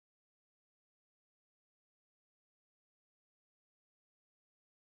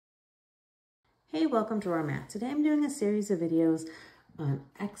Hey, welcome to our math. Today I'm doing a series of videos on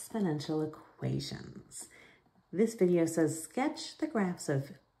exponential equations. This video says sketch the graphs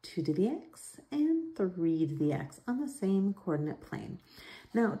of 2 to the x and 3 to the x on the same coordinate plane.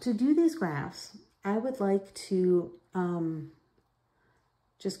 Now, to do these graphs, I would like to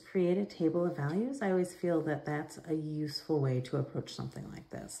just create a table of values. I always feel that that's a useful way to approach something like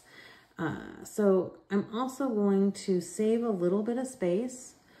this. So I'm also going to save a little bit of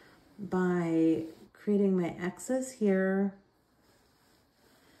space by creating my x's here.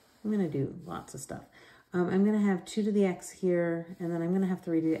 I'm going to do lots of stuff. I'm going to have 2 to the x here, and then I'm going to have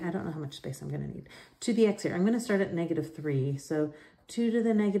 3 to the, I don't know how much space I'm going to need. 2 to the x here. I'm going to start at -3. So 2 to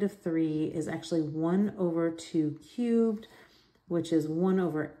the -3 is actually 1 over 2 cubed, which is 1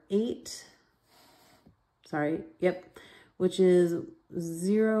 over 8. Sorry, yep, which is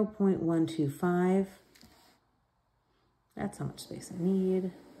 0.125. That's how much space I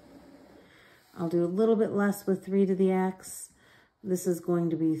need. I'll do a little bit less with 3 to the x. This is going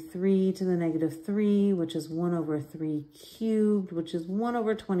to be 3 to the -3, which is 1 over 3 cubed, which is 1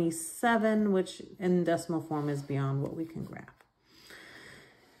 over 27, which in decimal form is beyond what we can graph.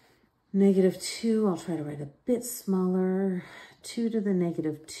 -2, I'll try to write a bit smaller. 2 to the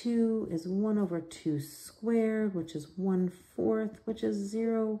 -2 is 1 over 2 squared, which is 1/4, which is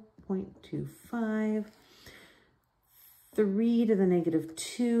 0.25. 3 to the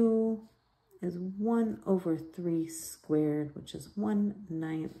 -2 is 1 over 3 squared, which is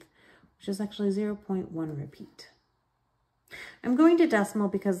 1/9, which is actually 0.1 repeat. I'm going to decimal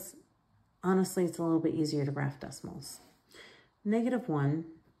because honestly, it's a little bit easier to graph decimals. -1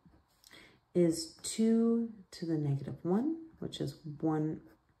 is 2 to the -1, which is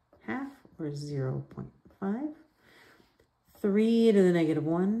 1/2 or 0.5. 3 to the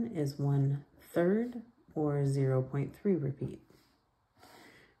 -1 is 1/3 or 0.3 repeat.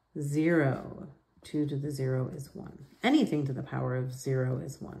 0, 2 to the 0 is 1. Anything to the power of 0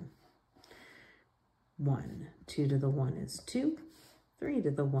 is 1. 1, 2 to the 1 is 2. 3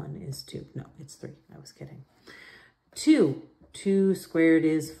 to the 1 is 2. No, it's 3. I was kidding. 2, 2 squared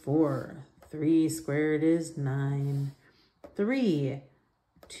is 4. 3 squared is 9. 3,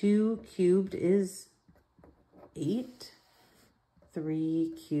 2 cubed is 8.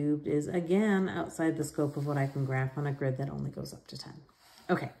 3 cubed is, again, outside the scope of what I can graph on a grid that only goes up to 10.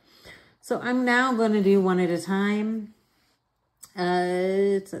 Okay, so I'm now going to do one at a time.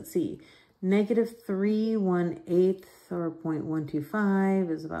 Let's see, -3 1/8 or 0.125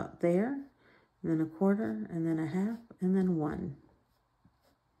 is about there. And then 1/4, and then 1/2, and then 1.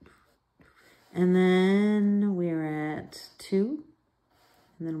 And then we're at 2,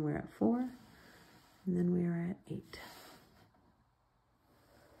 and then we're at 4, and then we are at 8.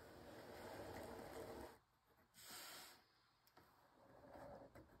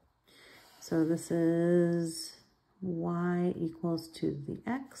 So this is y equals to the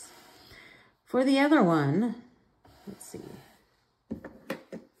x. For the other one, let's see,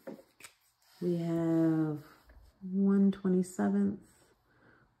 we have 1/27,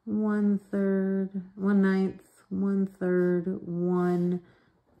 1/3, 1/9, 1/3, 1,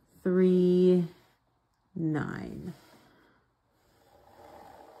 3, 9.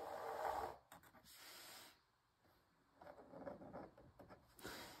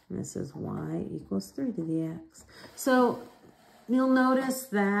 And this is y equals 3 to the x. So you'll notice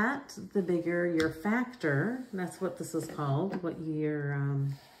that the bigger your factor, that's what this is called, what your,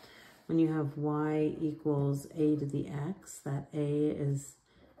 when you have y equals a to the x, that a is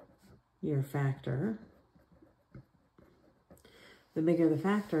your factor. The bigger the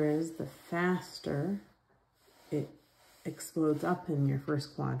factor is, the faster it explodes up in your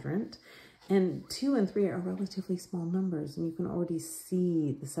first quadrant. And 2 and 3 are relatively small numbers, and you can already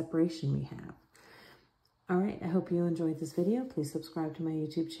see the separation we have. All right, I hope you enjoyed this video. Please subscribe to my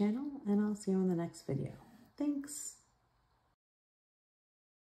YouTube channel, and I'll see you in the next video. Thanks.